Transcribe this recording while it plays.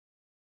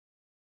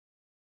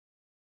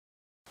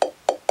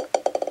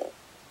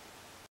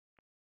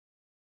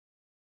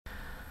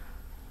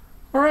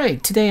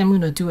Alright, today I'm going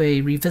to do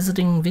a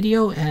revisiting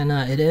video, and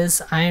it is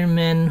Iron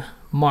Man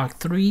Mark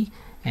III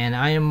and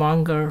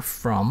Ironmonger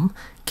from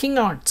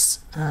KingArts.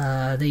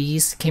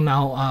 These came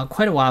out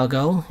quite a while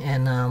ago,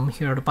 and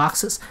here are the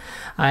boxes.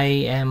 I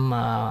am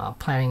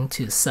planning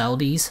to sell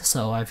these,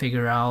 so I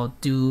figure I'll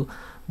do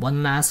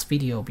one last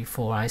video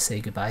before I say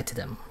goodbye to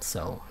them.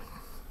 So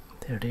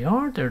there they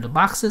are, they're the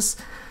boxes.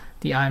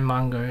 The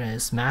Ironmonger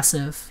is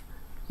massive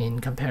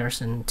in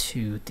comparison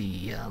to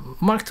the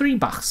Mark III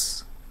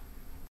box.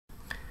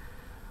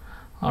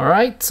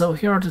 Alright, so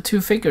here are the two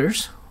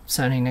figures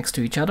standing next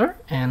to each other,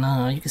 and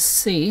you can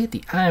see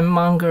the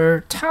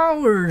Ironmonger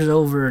towers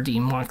over the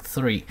Mark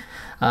III.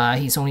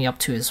 He's only up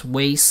to his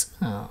waist.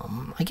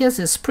 I guess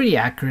it's pretty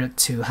accurate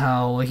to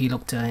how he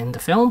looked in the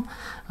film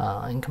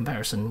in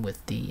comparison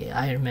with the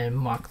Iron Man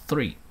Mark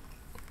III.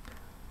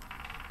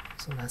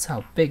 So that's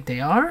how big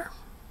they are.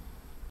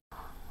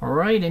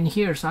 Alright, and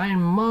here's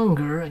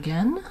Ironmonger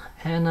again.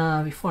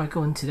 And before I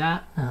go into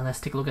that, let's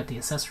take a look at the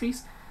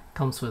accessories.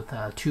 Comes with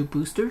two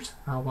boosters,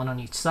 one on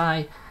each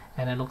side,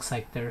 and it looks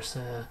like there's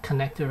a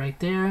connector right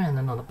there, and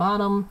then on the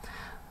bottom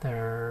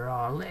there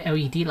are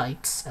LED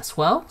lights as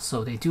well,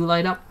 so they do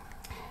light up.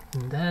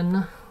 And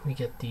then we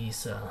get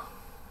these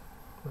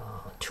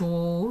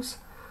tools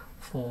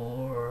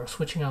for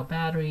switching out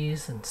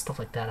batteries and stuff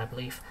like that, I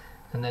believe.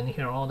 And then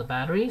here are all the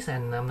batteries,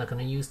 and I'm not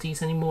going to use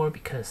these anymore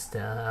because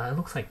it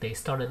looks like they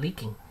started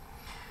leaking.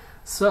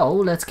 So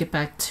let's get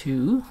back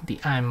to the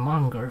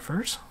Ironmonger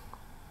first.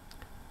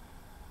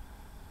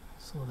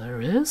 So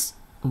there it is,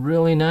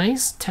 really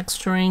nice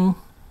texturing,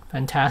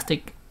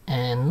 fantastic,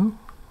 and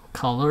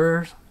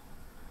colors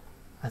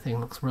I think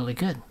looks really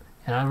good.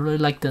 And I really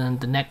like the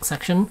neck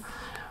section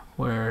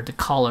where the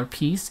collar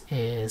piece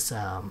is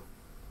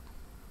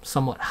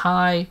somewhat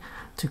high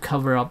to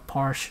cover up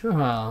part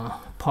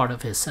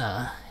of his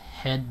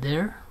head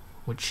there,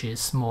 which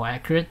is more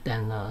accurate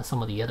than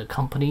some of the other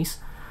companies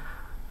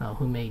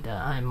who made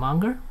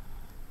Ironmonger.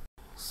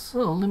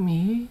 So let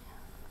me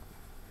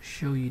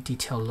show you a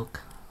detailed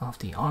look of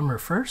the armor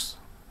first.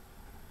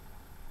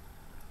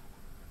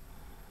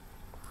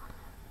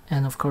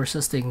 And of course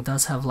this thing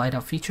does have light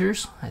up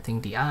features. I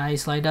think the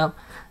eyes light up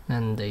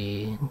and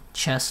the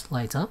chest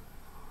lights up.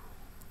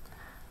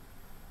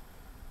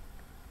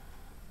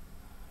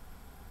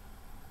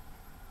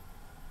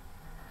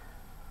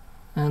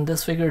 And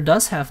this figure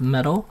does have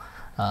metal.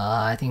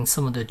 I think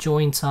some of the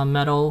joints are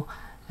metal,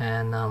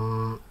 and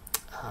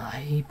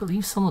I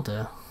believe some of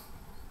the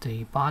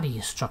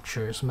body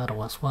structure is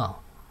metal as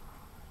well.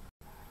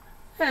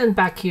 And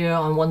back here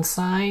on one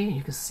side,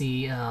 you can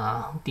see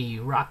the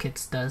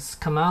rockets does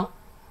come out,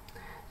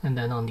 and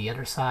then on the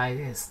other side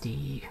is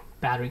the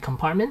battery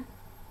compartment,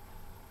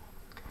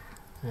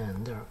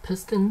 and there are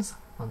pistons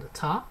on the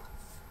top.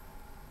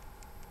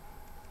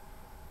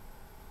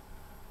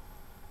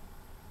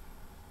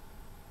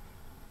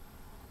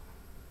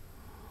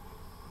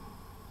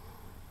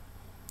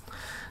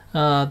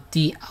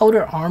 The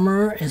outer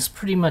armor is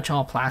pretty much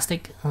all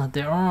plastic.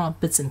 There are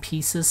bits and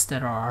pieces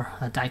that are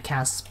die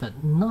cast,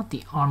 but not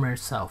the armor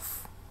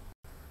itself.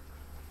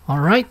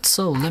 Alright,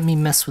 so let me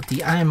mess with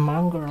the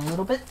Ironmonger a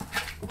little bit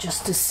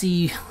just to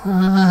see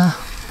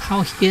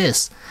how he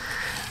is.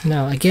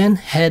 Now again,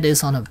 head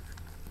is on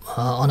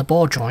a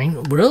ball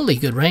joint, really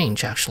good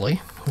range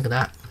actually. Look at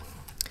that.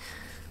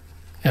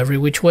 Every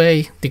which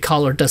way, the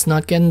collar does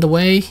not get in the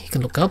way. He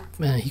can look up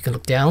and he can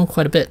look down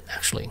quite a bit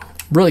actually.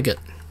 Really good.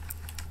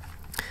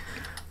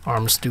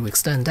 Arms do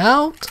extend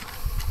out,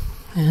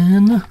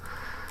 and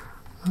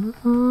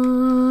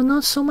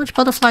not so much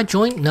butterfly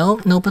joint.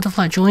 No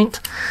butterfly joint,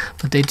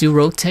 but they do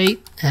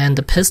rotate. And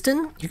the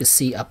piston, you can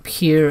see up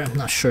here. I'm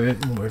not sure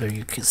whether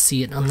you can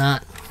see it or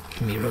not.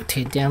 Let me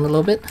rotate down a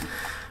little bit.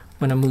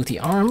 When I move the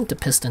arm, the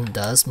piston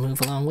does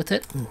move along with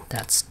it, and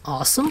that's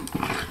awesome.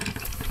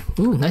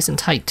 Ooh, nice and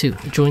tight too.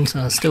 The joints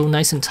are still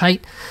nice and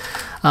tight.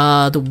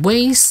 The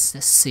waist,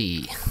 let's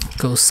see,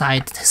 goes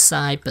side to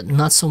side, but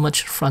not so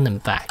much front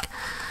and back.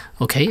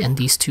 Okay, and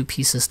these two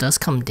pieces does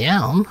come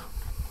down.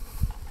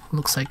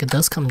 Looks like it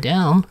does come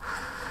down.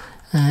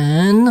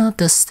 And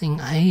this thing,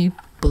 I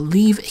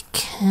believe it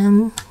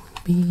can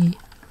be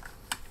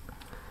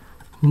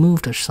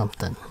moved or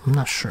something. I'm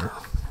not sure.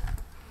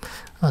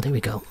 Oh, there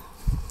we go.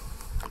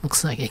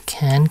 Looks like it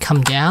can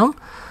come down.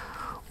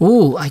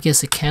 Oh, I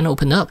guess it can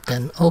open up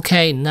then.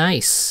 Okay,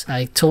 nice.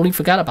 I totally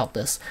forgot about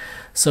this.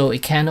 So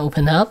it can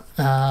open up.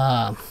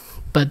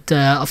 But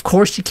of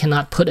course you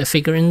cannot put a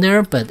figure in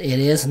there, but it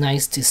is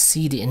nice to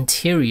see the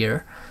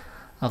interior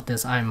of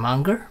this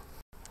Ironmonger.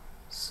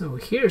 So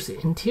here's the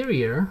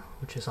interior,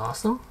 which is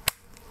awesome.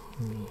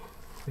 Let me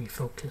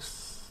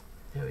refocus.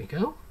 There we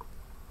go.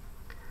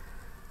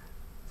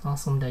 It's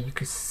awesome that you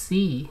could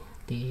see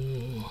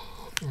the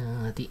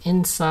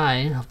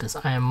inside of this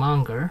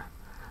Ironmonger.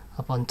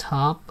 Up on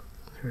top,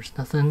 there's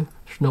nothing,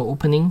 there's no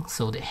opening,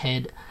 so the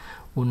head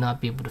will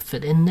not be able to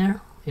fit in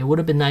there. It would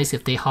have been nice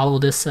if they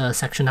hollowed this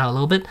section out a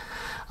little bit,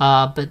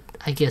 but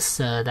I guess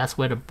that's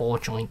where the ball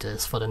joint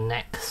is for the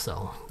neck,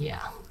 so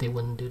yeah, they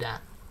wouldn't do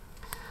that.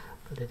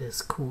 But it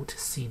is cool to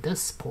see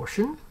this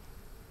portion.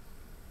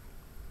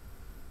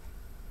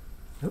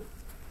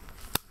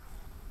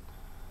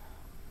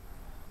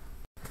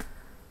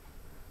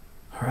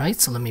 Alright,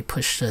 so let me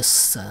push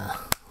this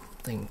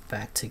thing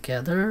back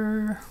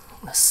together.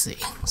 Let's see.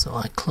 So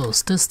I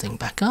close this thing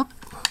back up.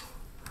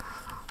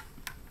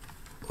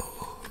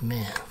 Oh,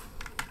 man,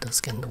 it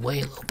does get in the way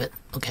a little bit.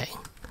 Okay.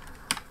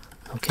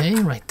 Okay,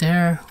 right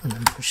there. And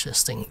then push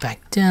this thing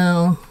back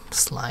down.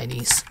 Slide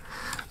these.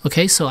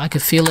 Okay, so I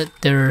could feel it.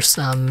 There's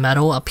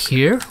metal up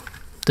here.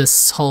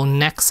 This whole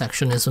neck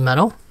section is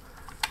metal.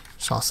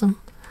 It's awesome.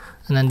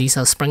 And then these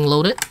are spring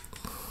loaded.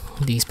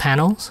 These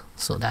panels.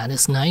 So that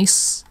is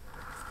nice.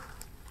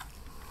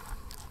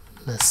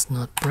 Let's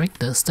not break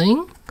this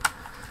thing,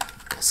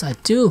 because I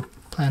do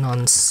plan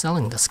on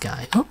selling this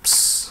guy.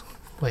 Oops,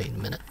 wait a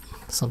minute,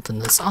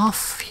 something is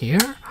off here.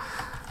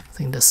 I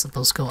think this is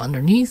supposed to go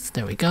underneath.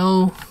 There we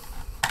go.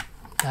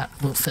 That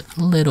will fit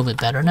a little bit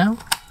better now.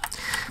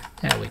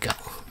 There we go.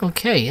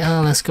 Okay,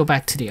 let's go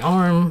back to the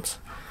arms.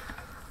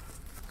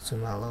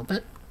 Zoom out a little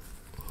bit.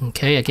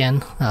 Okay,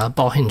 again,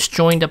 ball hinge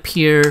joint up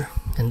here,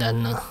 and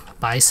then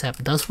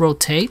bicep does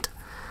rotate.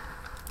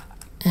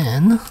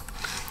 And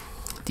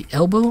the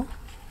elbow,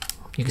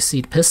 you can see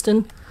the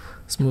piston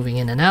is moving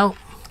in and out,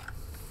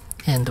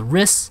 and the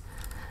wrist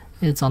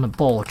is on the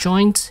ball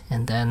joint,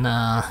 and then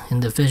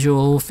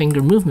individual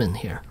finger movement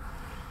here.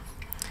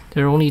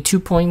 There are only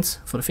 2 points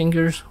for the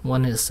fingers.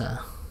 One is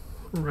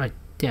right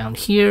down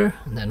here,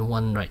 and then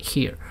one right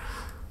here.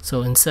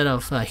 So instead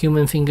of a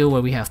human finger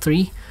where we have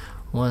 3,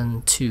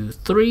 1, 2,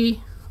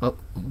 3. Oh,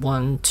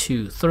 1,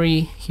 2,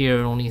 3. Here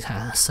it only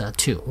has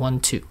 2. 1,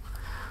 2.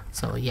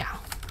 So yeah,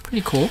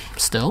 pretty cool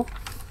still.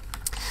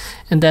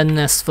 And then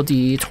as for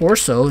the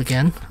torso,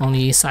 again,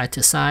 only side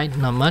to side,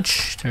 not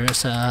much.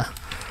 There's a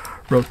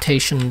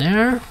rotation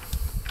there.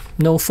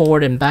 No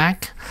forward and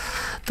back.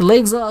 The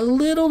legs are a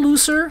little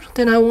looser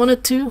than I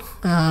wanted to.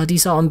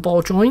 These are on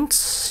ball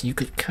joints. You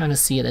could kind of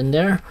see it in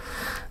there.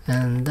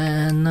 And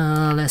then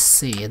let's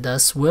see, it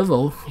does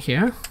swivel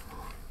here.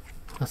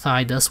 The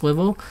thigh does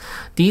swivel.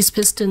 These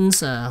pistons,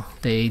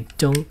 they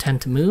don't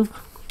tend to move.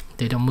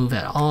 They don't move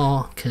at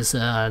all because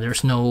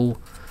there's no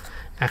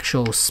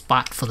actual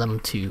spot for them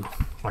to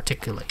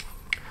articulate.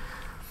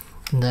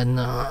 And then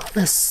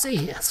let's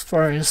see, as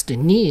far as the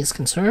knee is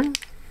concerned,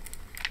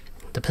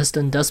 the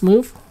piston does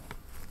move.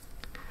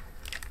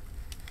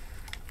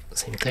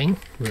 Same thing,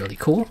 really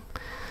cool.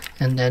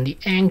 And then the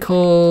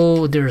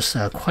ankle, there's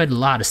quite a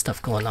lot of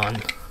stuff going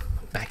on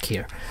back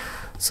here.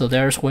 So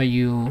there's where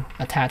you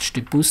attach the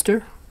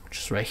booster, which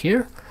is right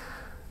here.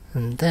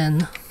 And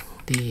then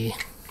the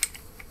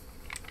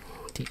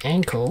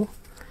ankle,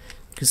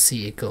 you can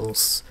see it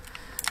goes,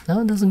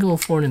 no, it doesn't go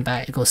forward and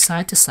back, it goes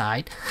side to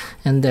side.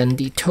 And then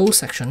the toe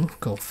section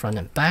go front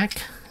and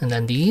back. And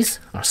then these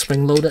are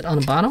spring loaded on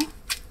the bottom.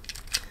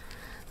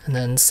 And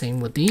then same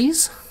with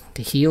these,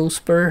 the heel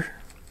spur,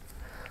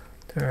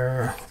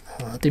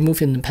 they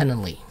move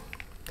independently.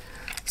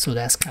 So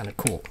that's kind of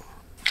cool.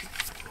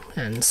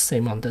 And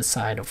same on this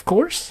side, of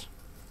course.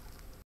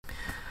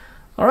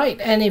 Alright,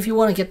 and if you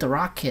want to get the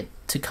rocket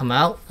to come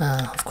out,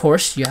 of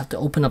course you have to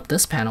open up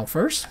this panel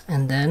first,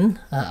 and then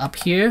up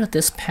here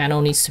this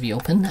panel needs to be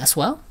open as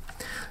well.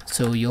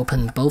 So you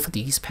open both of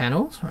these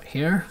panels right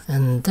here,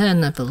 and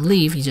then I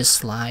believe you just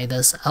slide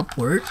this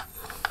upward.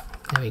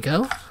 There we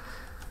go.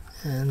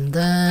 And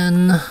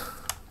then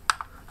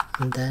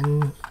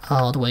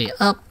all the way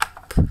up,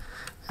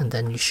 and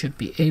then you should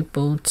be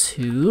able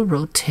to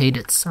rotate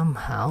it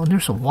somehow.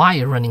 There's a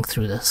wire running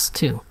through this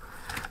too.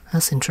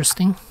 That's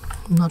interesting.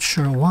 I'm not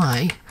sure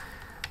why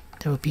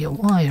there would be a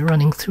wire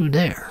running through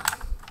there.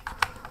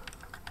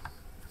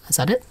 Is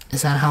that it?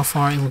 Is that how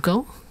far it will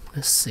go?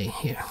 Let's see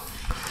here.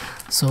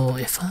 So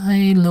if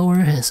I lower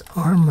his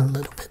arm a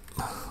little bit,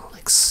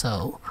 like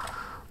so,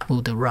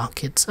 move the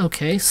rockets.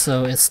 Okay,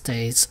 so it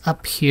stays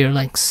up here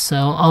like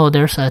so. Oh,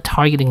 there's a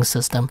targeting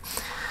system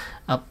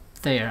up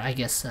there. I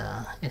guess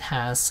it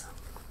has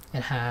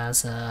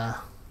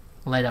a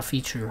light up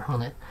feature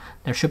on it.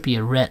 There should be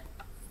a red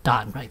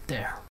dot right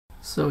there.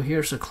 So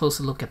here's a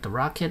closer look at the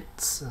rocket.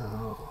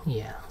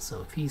 Yeah,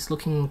 so if he's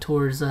looking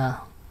towards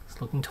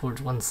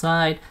one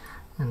side,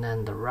 and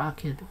then the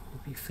rocket will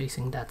be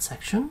facing that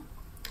section.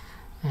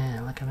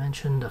 And like I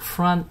mentioned, the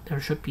front, there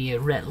should be a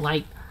red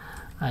light.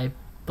 I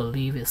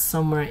believe it's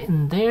somewhere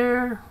in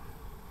there.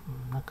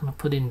 I'm not gonna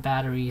put in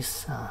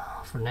batteries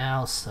for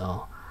now,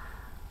 so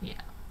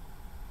yeah.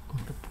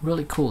 But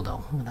really cool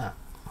though, look at that.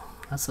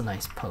 That's a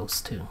nice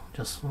pose too,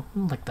 just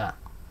like that.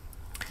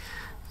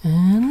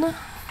 And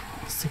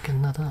let's take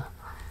another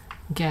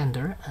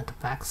gander at the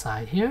back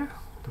side here.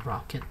 The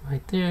rocket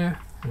right there,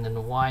 and then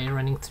the wire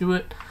running through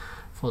it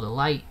for the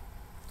light.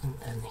 And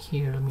then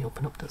here, let me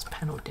open up this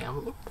panel down a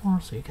little more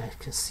so you guys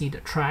can see the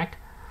track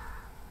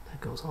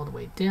that goes all the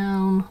way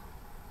down.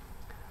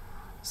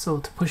 So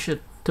to push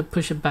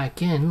it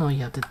back in, all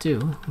you have to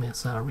do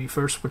is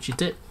reverse what you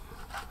did.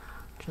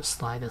 Just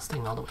slide this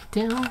thing all the way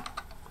down,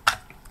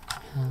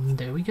 and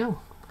there we go.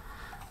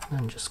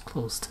 And just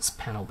close this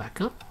panel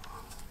back up.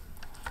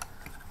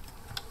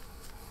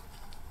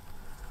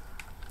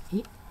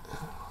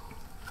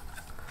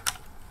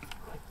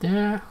 Right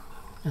there,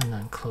 and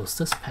then close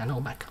this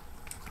panel back up,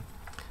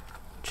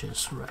 which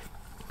is right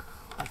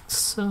like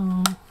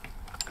so.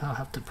 I'll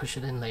have to push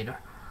it in later,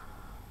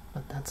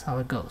 but that's how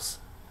it goes.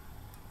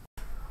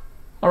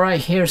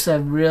 Alright, here's a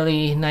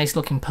really nice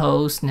looking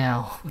pose.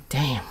 Now,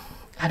 damn,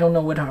 I don't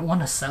know whether I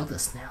want to sell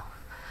this now,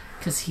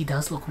 because he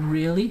does look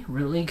really,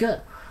 really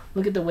good.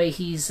 Look at the way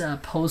he's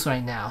posed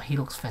right now. He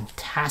looks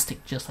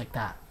fantastic just like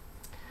that.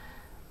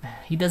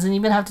 He doesn't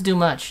even have to do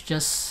much,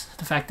 just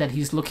the fact that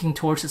he's looking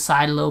towards the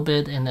side a little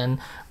bit, and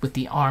then with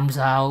the arms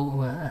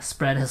out,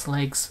 spread his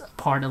legs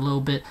apart a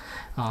little bit.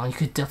 You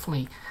could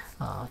definitely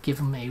give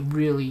him a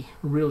really,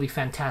 really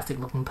fantastic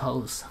looking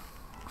pose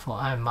for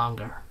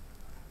Monger.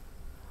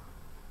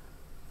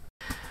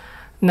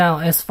 Now,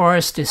 as far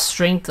as the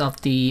strength of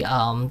the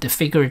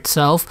figure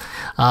itself,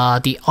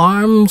 the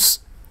arms,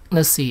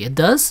 let's see, it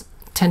does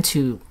tend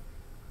to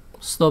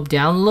slope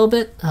down a little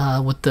bit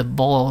with the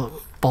ball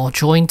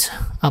joint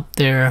up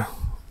there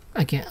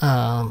again,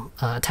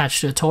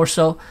 attached to the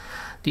torso.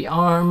 The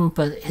arm,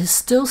 but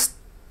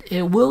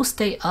it will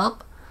stay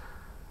up,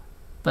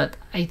 but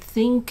I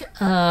think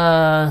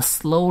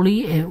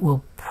slowly it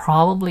will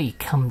probably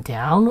come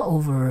down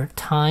over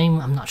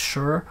time. I'm not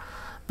sure,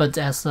 but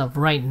as of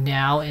right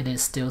now, it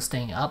is still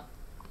staying up.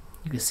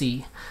 You can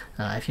see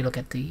if you look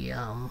at the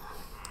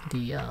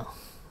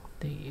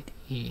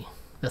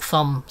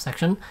thumb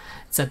section,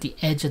 it's at the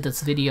edge of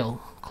this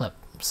video clip.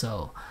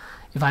 So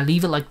if I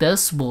leave it like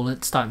this, will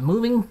it start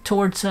moving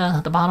towards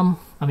the bottom?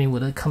 I mean,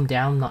 will it come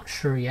down? Not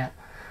sure yet.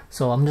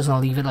 So I'm just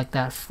gonna leave it like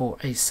that for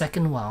a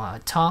second while I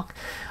talk.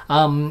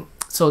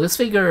 So this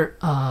figure,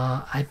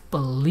 I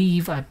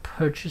believe I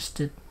purchased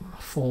it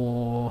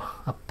for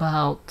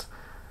about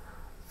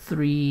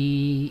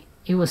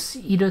it was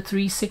either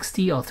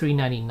 $360 or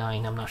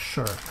 $399. I'm not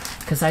sure,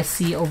 because I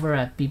see over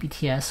at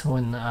BBTS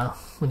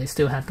when they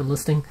still had the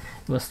listing,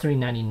 it was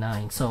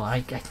 $399. So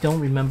I don't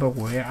remember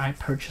where I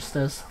purchased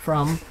this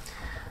from.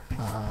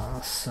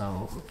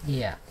 So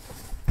yeah,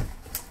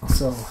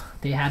 so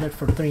they had it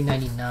for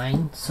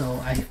 $399.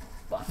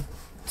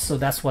 So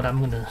that's what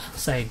I'm gonna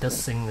say.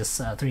 This thing is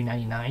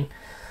 $399.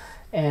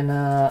 And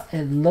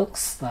it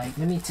looks like,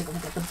 let me take a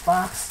look at the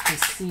box to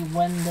see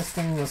when this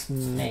thing was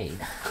made.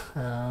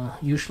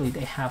 Usually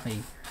they have a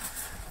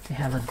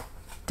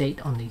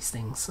date on these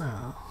things,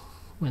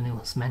 when it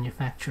was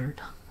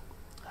manufactured.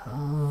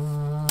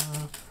 On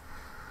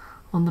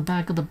the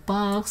back of the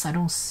box, I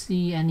don't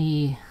see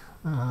any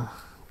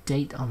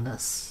date on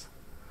this,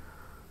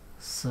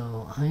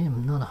 so I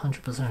am not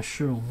 100%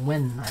 sure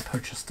when I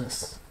purchased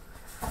this.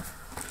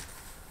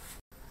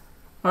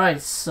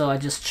 Alright, so I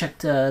just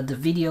checked the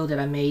video that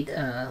I made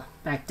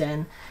back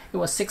then. It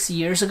was 6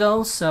 years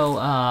ago, so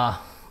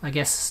I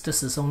guess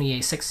this is only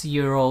a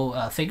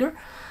 6-year-old figure.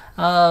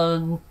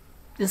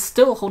 It's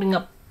still holding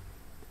up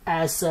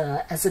as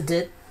it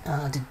did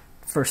the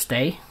first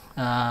day,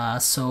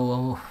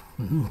 so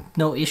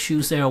no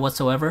issues there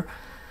whatsoever.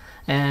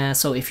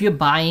 So if you're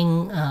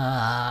buying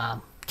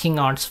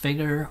KingArts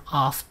figure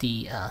off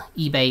the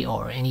eBay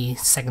or any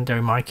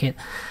secondary market,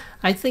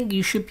 I think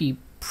you should be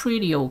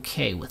pretty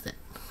okay with it.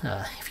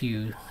 If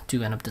you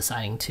do end up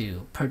deciding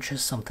to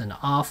purchase something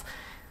off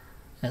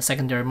a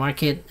secondary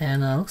market,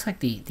 and looks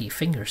like the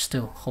finger's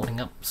still holding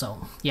up,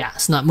 so yeah,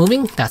 it's not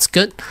moving. That's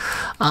good.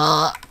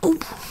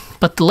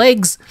 But the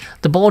legs,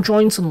 the ball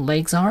joints on the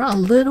legs are a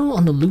little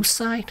on the loose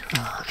side.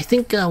 I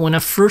think when I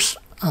first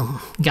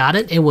got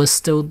it, it was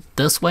still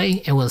this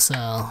way. It was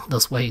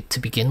this way to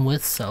begin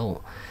with,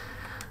 so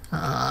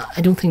I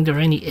don't think there are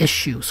any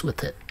issues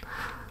with it.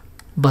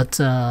 But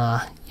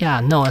yeah,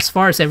 no, as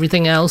far as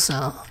everything else,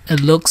 it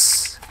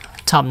looks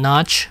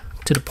top-notch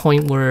to the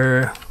point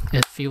where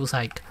it feels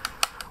like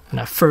when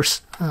I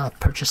first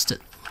purchased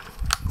it.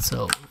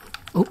 So,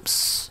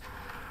 oops,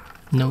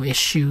 no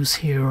issues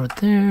here or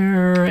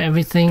there.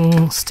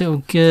 Everything still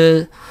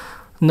good.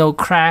 No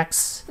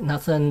cracks,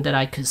 nothing that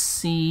I could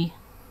see.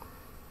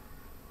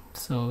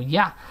 So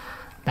yeah,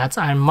 that's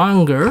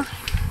Monger.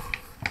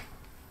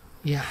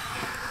 Yeah,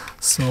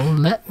 so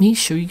let me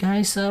show you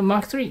guys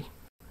Mark III.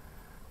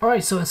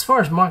 Alright, so as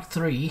far as Mark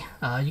III,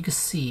 you can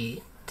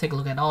see, take a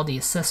look at all the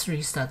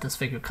accessories that this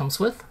figure comes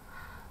with.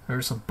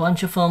 There's a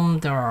bunch of them.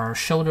 There are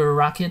shoulder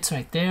rockets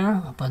right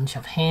there, a bunch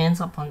of hands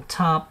up on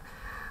top,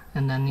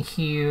 and then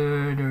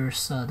here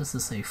there's, this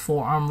is a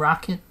forearm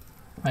rocket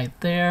right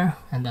there,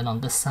 and then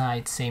on this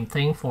side, same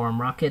thing, forearm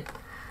rocket.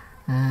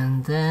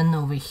 And then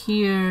over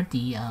here,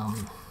 the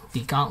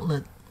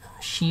gauntlet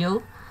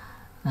shield,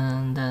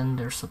 and then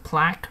there's a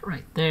plaque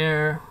right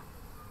there.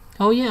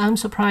 Oh yeah, I'm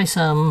surprised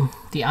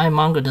the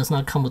Monger does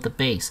not come with the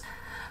base.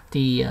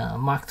 The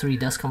Mark III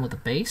does come with the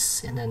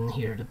base, and then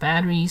here are the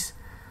batteries.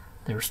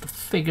 There's the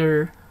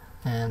figure,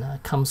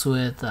 and comes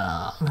with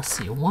let's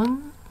see,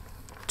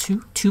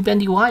 two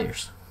bendy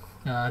wires,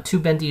 2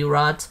 bendy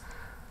rods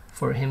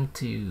for him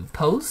to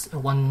pose.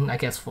 One, I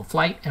guess, for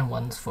flight, and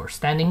one's for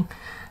standing.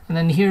 And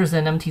then here's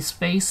an empty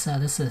space.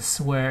 This is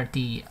where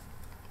the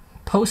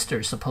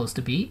poster is supposed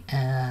to be.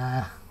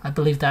 I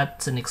believe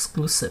that's an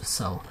exclusive,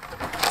 so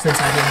since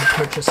I didn't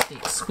purchase the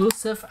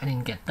exclusive, I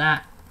didn't get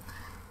that.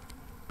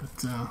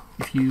 But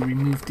if you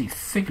remove the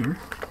figure,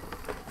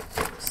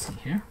 let's see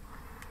here,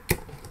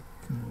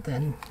 And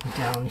then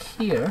down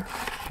here,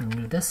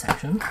 remove this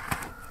section,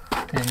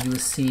 then you will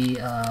see,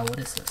 what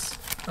is this?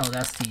 Oh,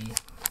 that's the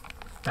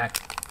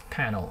back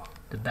panel,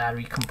 the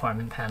battery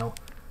compartment panel.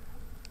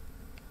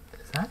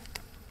 Is that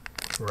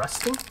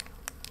rusting?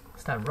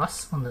 Is that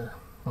rust on the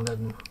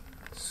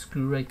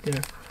screw right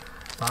there?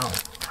 Wow,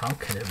 how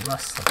can it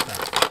rust like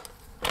that?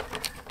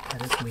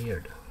 That is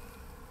weird.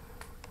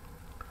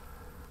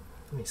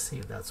 Let me see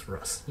if that's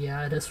rust.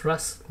 Yeah, it is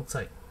rust. Looks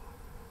like,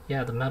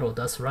 yeah, the metal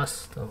does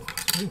rust. So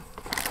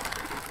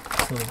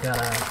we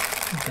gotta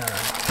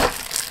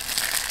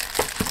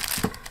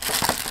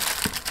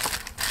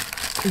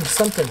do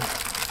something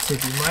to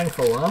be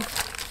mindful of.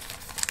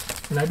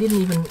 And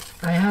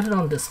I had it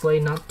on display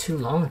not too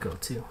long ago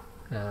too.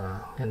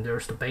 And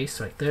there's the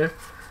base right there.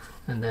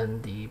 And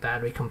then the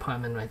battery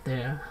compartment right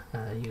there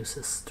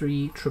uses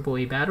 3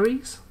 AAA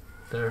batteries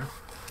there.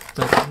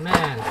 But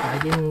man, I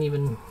didn't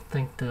even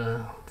think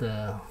the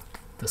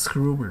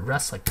screw would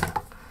rust like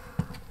that.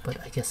 But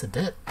I guess it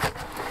did.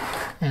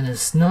 And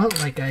it's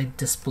not like I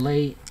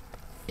display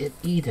it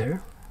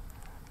either.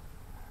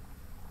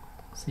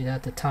 See that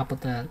at the top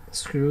of that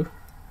screw?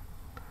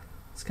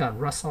 It's got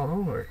rust all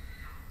over it.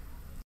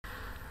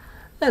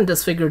 And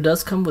this figure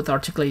does come with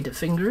articulated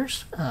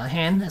fingers,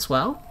 hand as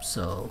well.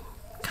 So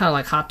kind of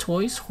like Hot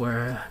Toys,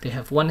 where they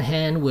have one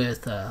hand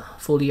with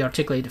fully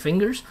articulated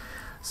fingers.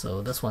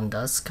 So this one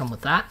does come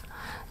with that.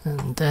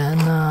 And then,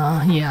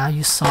 yeah,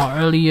 you saw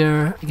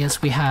earlier, I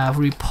guess we have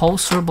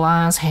repulsor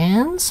blast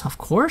hands, of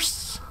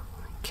course.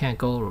 Can't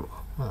go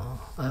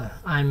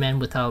Iron Man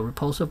without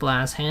repulsor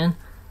blast hand.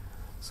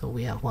 So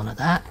we have one of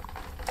that.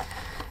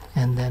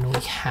 And then we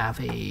have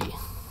a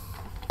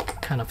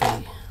kind of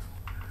a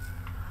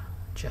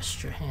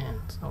gesture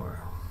hand,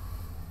 or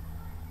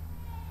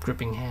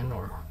gripping hand,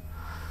 or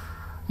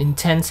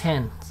intense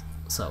hand.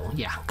 So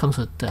yeah, comes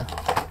with a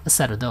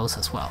set of those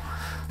as well.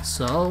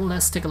 So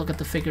let's take a look at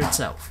the figure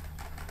itself.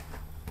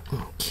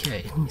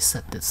 Okay, let me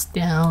set this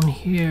down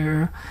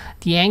here.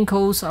 The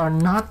ankles are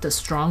not the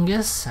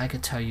strongest, I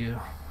could tell you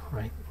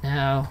right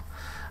now.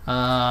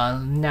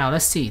 Now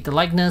let's see, the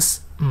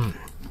likeness.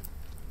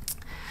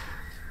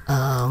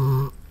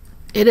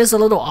 It is a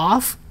little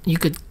off. You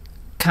could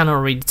kind of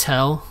already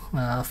tell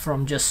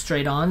from just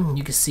straight on.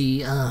 You can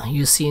see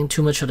you're seeing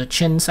too much of the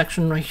chin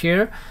section right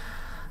here.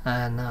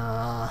 And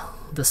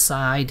the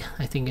side,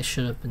 I think it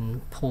should have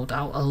been pulled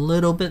out a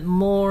little bit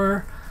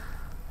more.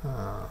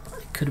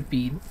 It could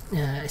be,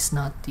 it's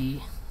not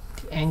the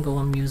angle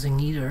I'm using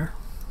either.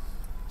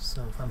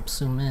 So if I'm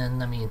zoom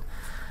in, I mean,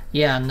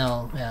 yeah,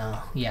 no,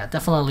 yeah,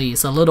 definitely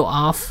it's a little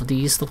off.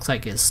 These looks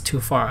like it's too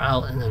far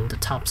out, and then the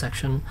top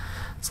section,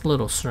 it's a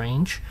little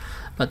strange.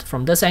 But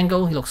from this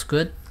angle, it looks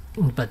good.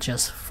 But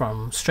just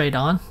from straight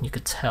on, you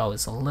could tell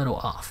it's a little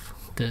off.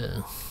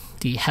 The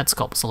head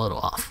sculpt is a little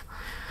off.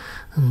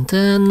 And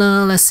then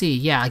let's see,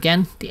 yeah,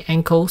 again, the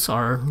ankles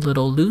are a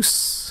little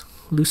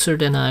looser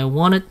than I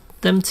wanted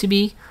them to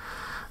be.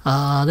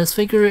 This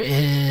figure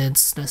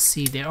is, let's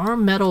see, there are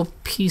metal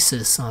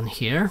pieces on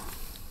here.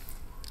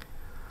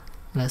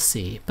 Let's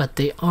see, but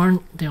they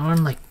aren't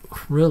like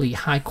really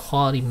high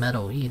quality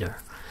metal either.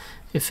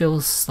 It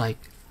feels like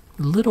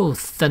a little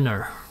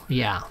thinner.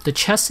 Yeah, the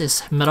chest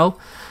is metal,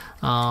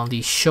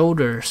 the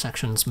shoulder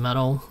section's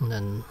metal, and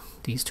then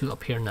these two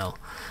up here, no.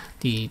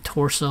 The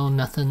torso,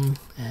 nothing,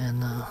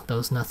 and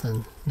those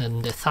nothing.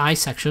 Then the thigh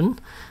section,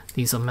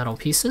 these are metal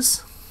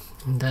pieces.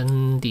 And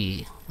then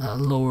the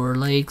lower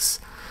legs,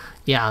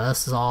 yeah,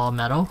 this is all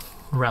metal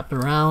wrapped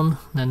around.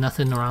 Then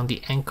nothing around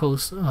the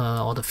ankles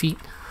or the feet.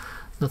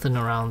 Nothing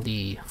around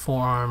the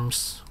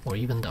forearms or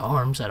even the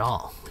arms at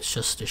all. It's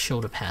just the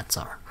shoulder pads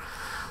are.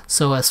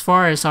 So as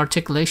far as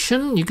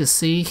articulation, you can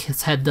see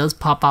his head does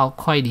pop out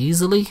quite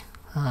easily.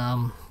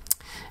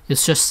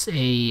 It's just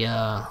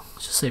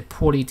a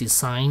poorly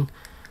designed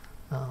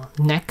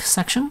neck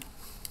section.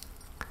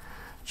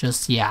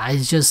 Just, yeah,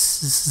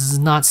 it's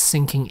not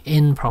sinking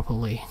in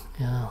properly.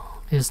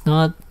 It's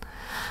not,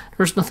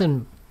 there's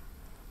nothing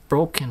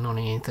broken on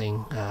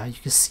anything. You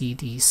can see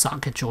the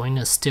socket joint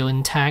is still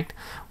intact,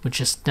 which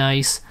is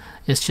nice.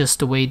 It's just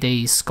the way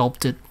they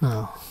sculpted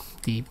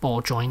the ball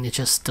joint, it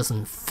just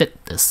doesn't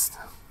fit this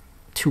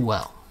too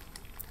well.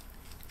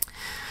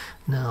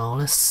 Now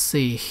let's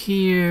see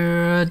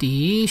here,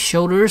 the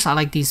shoulders, I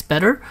like these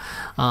better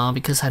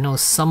because I know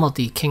some of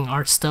the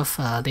KingArts stuff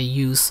they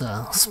use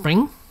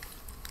spring.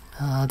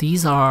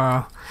 These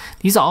are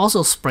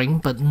also spring,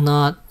 but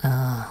not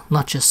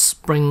just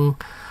spring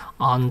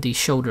on the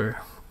shoulder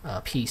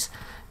piece,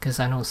 because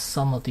I know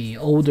some of the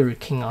older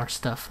KingArts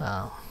stuff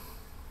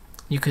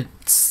you could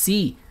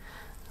see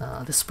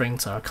the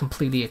springs are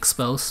completely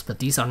exposed, but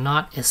these are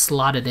not. It's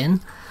slotted in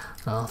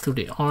through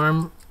the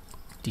arm,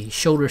 the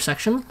shoulder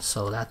section,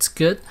 so that's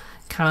good.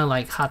 Kind of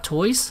like Hot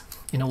Toys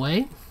in a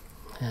way.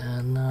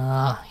 And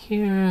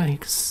here you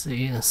can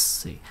see, let's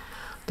see,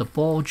 the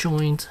ball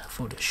joint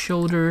for the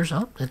shoulders.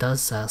 Oh, it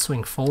does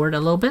swing forward a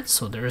little bit,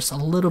 so there's a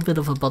little bit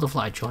of a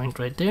butterfly joint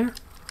right there.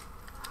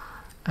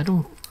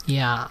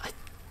 Yeah,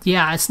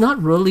 it's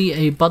not really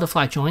a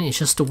butterfly joint, it's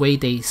just the way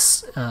they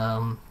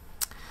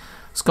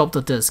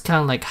sculpted this,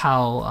 kind of like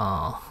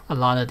how a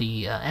lot of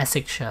the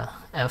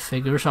SHF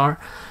figures are,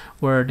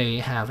 where they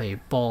have a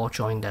ball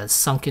joint that's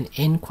sunken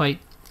in quite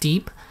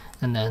deep,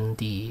 and then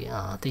the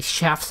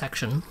shaft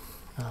section,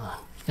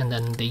 and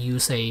then they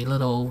use a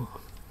little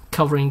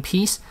covering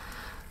piece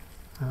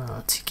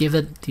to give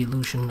it the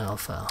illusion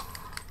of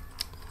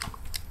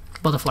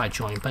butterfly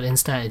joint, but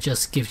instead it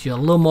just gives you a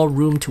little more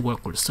room to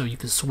work with, so you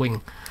can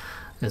swing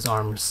his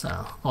arms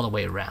all the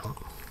way around.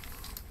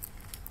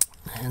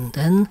 And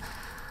then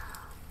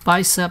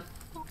bicep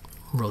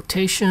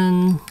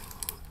rotation,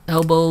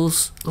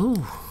 elbows.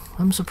 Oh,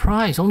 I'm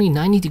surprised, only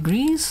 90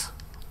 degrees?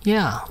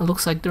 Yeah, it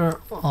looks like they're...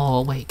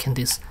 Oh wait, can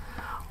this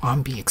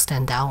arm be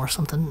extended out or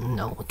something?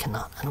 No, it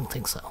cannot. I don't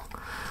think so.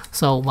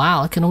 So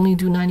wow, it can only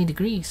do 90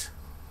 degrees.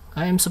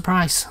 I am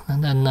surprised.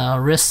 And then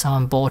wrists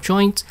on ball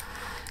joint.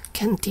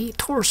 Can the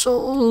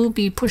torso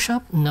be push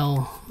up?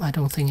 No, I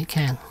don't think it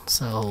can.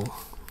 So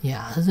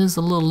yeah, it is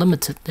a little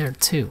limited there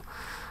too.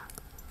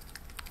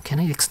 Can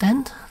it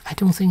extend? I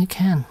don't think it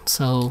can.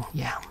 So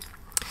yeah,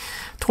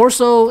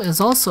 torso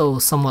is also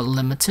somewhat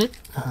limited.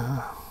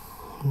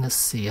 Let's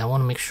see, I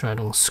want to make sure I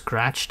don't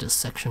scratch this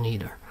section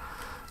either.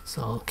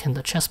 So can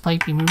the chest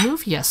plate be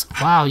removed? Yes.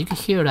 Wow, you can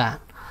hear that.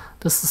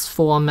 This is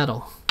full on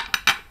metal.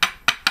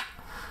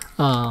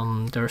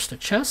 There's the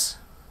chest.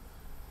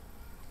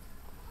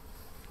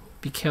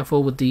 Be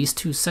careful with these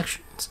two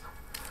sections.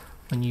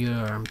 When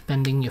you're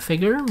bending your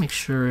figure, make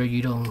sure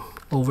you don't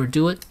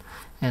overdo it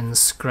and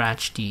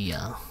scratch the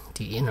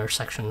inner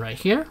section right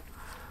here.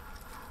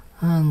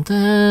 And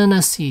then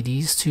let's see,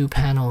 these two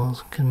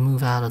panels can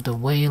move out of the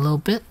way a little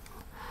bit,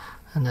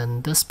 and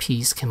then this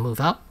piece can move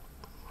up.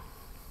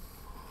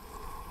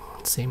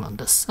 Same on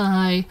this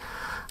side.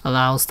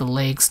 Allows the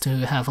legs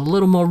to have a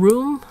little more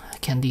room.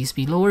 Can these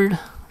be lowered?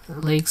 The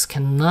legs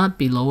cannot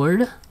be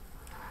lowered.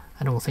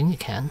 I don't think it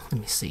can.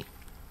 Let me see.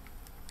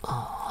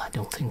 Oh, I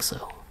don't think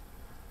so.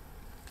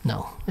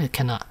 No, it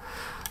cannot.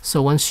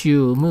 So once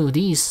you move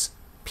these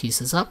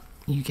pieces up,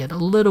 you get a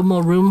little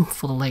more room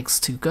for the legs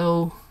to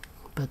go.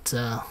 But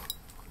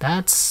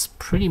that's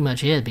pretty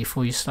much it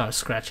before you start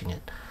scratching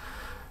it.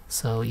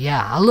 So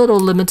yeah, a little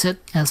limited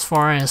as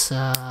far as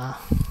a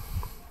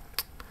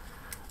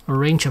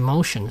range of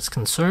motion is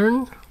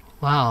concerned.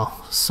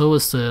 Wow, so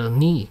is the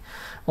knee.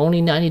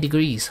 Only 90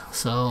 degrees.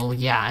 So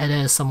yeah, it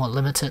is somewhat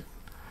limited.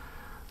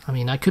 I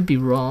mean, I could be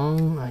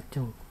wrong. I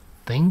don't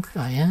think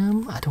I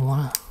am. I don't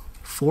want to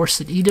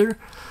force it either.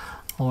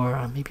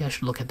 Or maybe I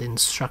should look at the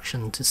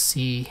instruction to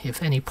see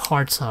if any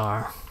parts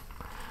are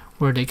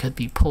where they could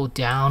be pulled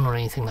down or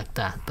anything like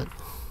that. But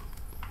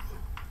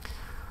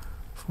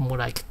from what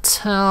I could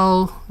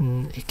tell,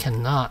 it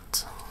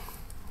cannot.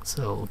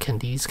 So can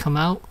these come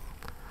out?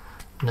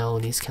 No,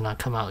 these cannot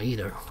come out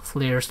either.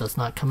 Flares does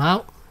not come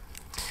out.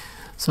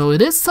 So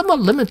it is somewhat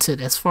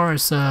limited as far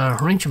as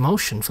range of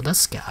motion for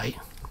this guy.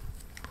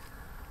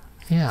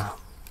 Yeah.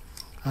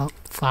 Well,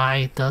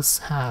 thigh does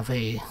have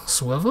a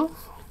swivel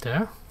right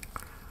there.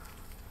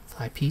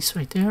 Thigh piece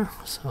right there.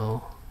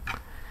 So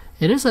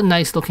it is a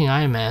nice looking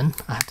Iron Man,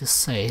 I have to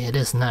say. It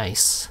is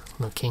nice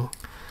looking.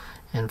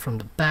 And from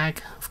the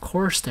back, of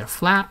course, there are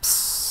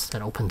flaps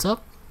that opens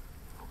up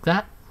like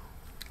that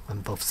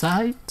on both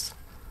sides.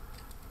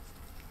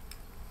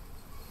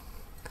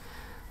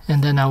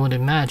 And then I would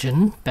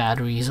imagine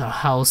batteries are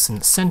housed in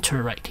the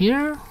center right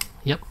here.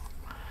 Yep,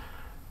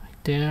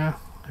 right there.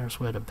 There's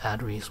where the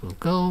batteries will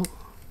go.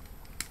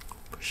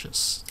 Push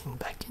this thing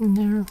back in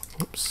there.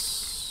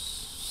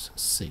 Oops.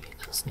 Let's see.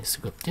 This needs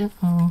to go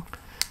down.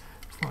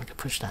 Before I can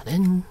push that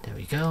in. There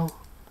we go.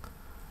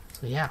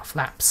 So yeah,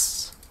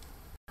 flaps.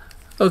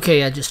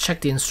 Okay, I just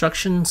checked the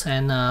instructions,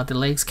 and the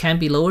legs can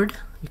be lowered.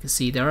 You can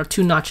see there are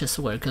two notches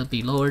where it could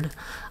be lowered.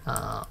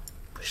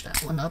 Push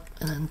that one up,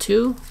 and then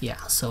two.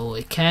 Yeah, so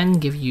it can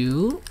give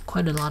you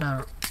quite a lot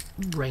of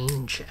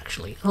range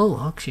actually.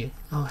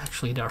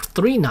 Actually there are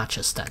three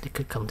notches that it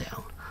could come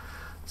down.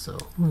 So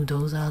move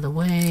those out of the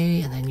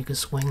way, and then you can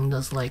swing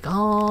those like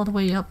all the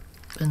way up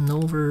and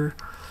over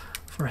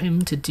for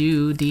him to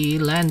do the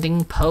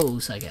landing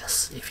pose, I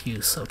guess, if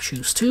you so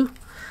choose to.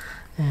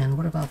 And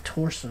what about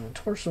torso?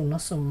 Torso,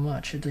 not so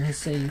much. It didn't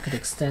say you could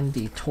extend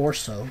the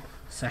torso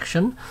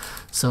section,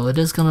 so it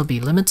is gonna be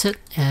limited,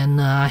 and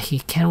he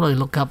can't really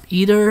look up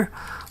either.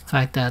 The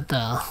fact that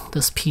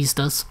this piece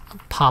does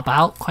pop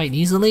out quite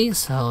easily,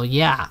 so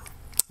yeah,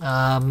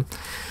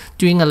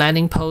 doing a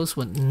landing pose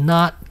would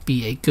not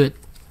be a good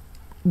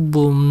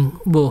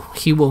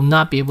he will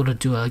not be able to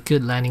do a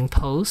good landing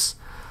pose,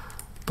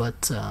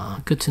 but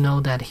good to know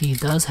that he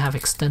does have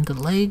extended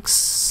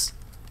legs.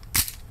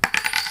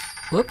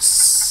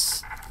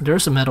 Whoops,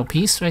 there's a metal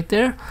piece right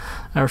there.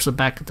 There's the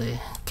back of the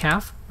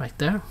calf right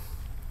there.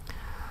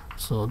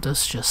 So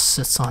this just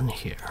sits on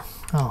here.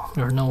 Oh,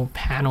 there are no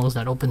panels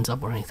that opens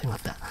up or anything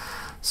like that.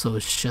 So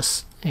it's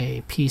just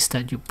a piece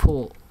that you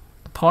pull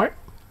apart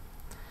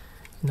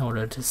in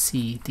order to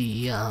see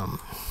the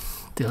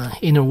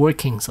inner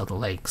workings of the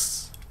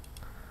legs.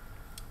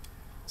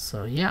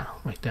 So yeah,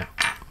 right there.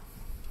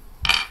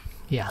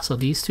 Yeah, so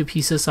these two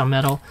pieces are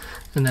metal,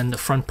 and then the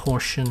front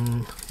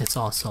portion is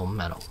also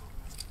metal.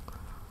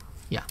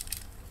 yeah.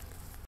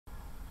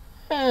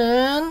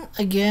 And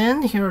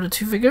again, here are the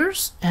two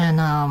figures, and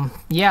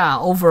yeah,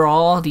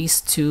 overall these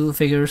two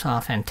figures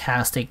are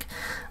fantastic.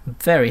 I'm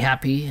very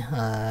happy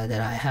that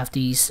I have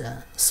these.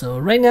 So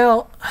right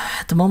now,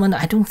 at the moment,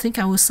 I don't think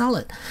I will sell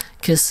it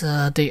because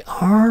they're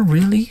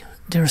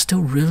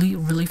still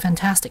really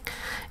fantastic,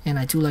 and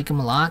I do like them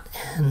a lot.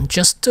 And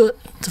just the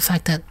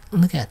fact that,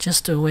 look at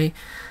just the way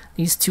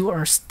these two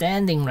are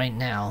standing right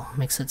now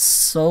makes it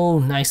so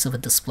nice of a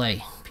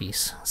display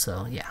piece.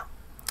 So yeah.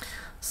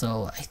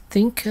 So I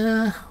think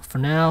for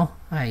now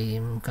I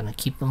am gonna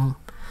keep them.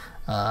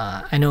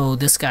 I know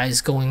this guy is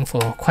going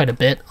for quite a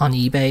bit on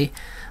eBay,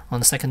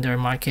 on the secondary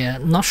market.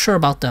 I'm not sure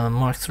about the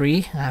Mark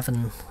III. I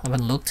haven't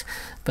looked,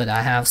 but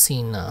I have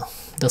seen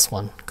this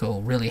one go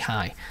really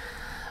high.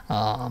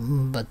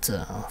 But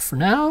for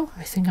now,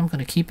 I think I'm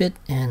gonna keep it,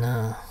 and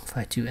if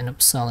I do end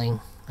up selling,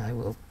 I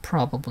will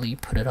probably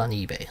put it on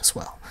eBay as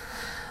well.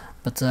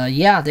 But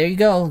yeah, there you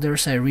go.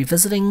 There's a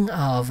revisiting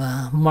of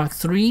Mark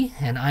III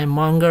and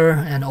Monger,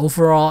 and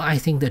overall, I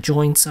think the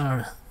joints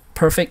are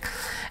perfect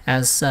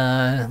as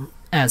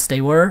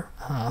they were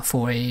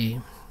for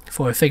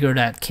a figure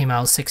that came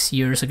out 6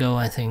 years ago.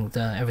 I think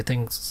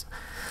everything's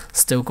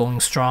still going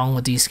strong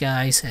with these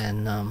guys,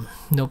 and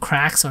no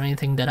cracks or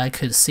anything that I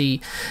could see.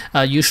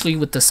 Usually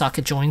with the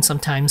socket joints,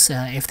 sometimes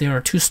if they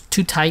are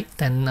too tight,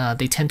 then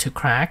they tend to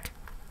crack.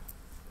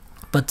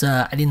 But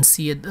I didn't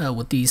see it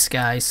with these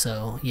guys,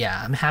 so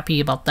yeah, I'm happy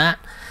about that.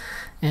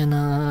 And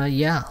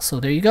yeah,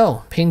 so there you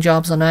go. Paint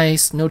jobs are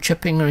nice, no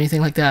chipping or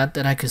anything like that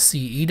I could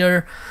see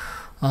either.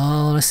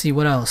 Let's see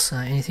what else.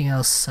 Anything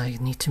else I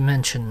need to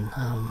mention?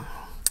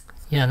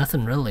 Yeah,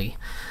 nothing really.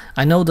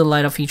 I know the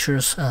light up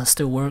features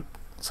still work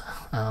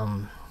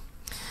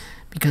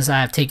because I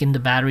have taken the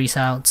batteries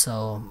out,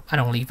 so I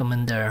don't leave them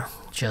in there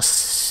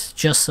just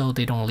so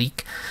they don't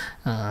leak.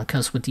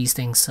 Because with these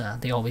things,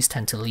 they always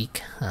tend to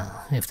leak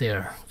if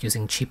they're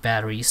using cheap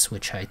batteries,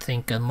 which I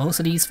think most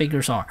of these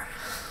figures are.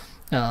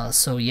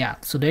 So yeah,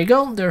 so there you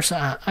go. There's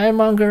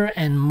Ironmonger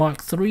and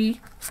Mark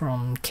III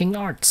from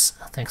KingArts.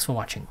 Thanks for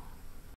watching.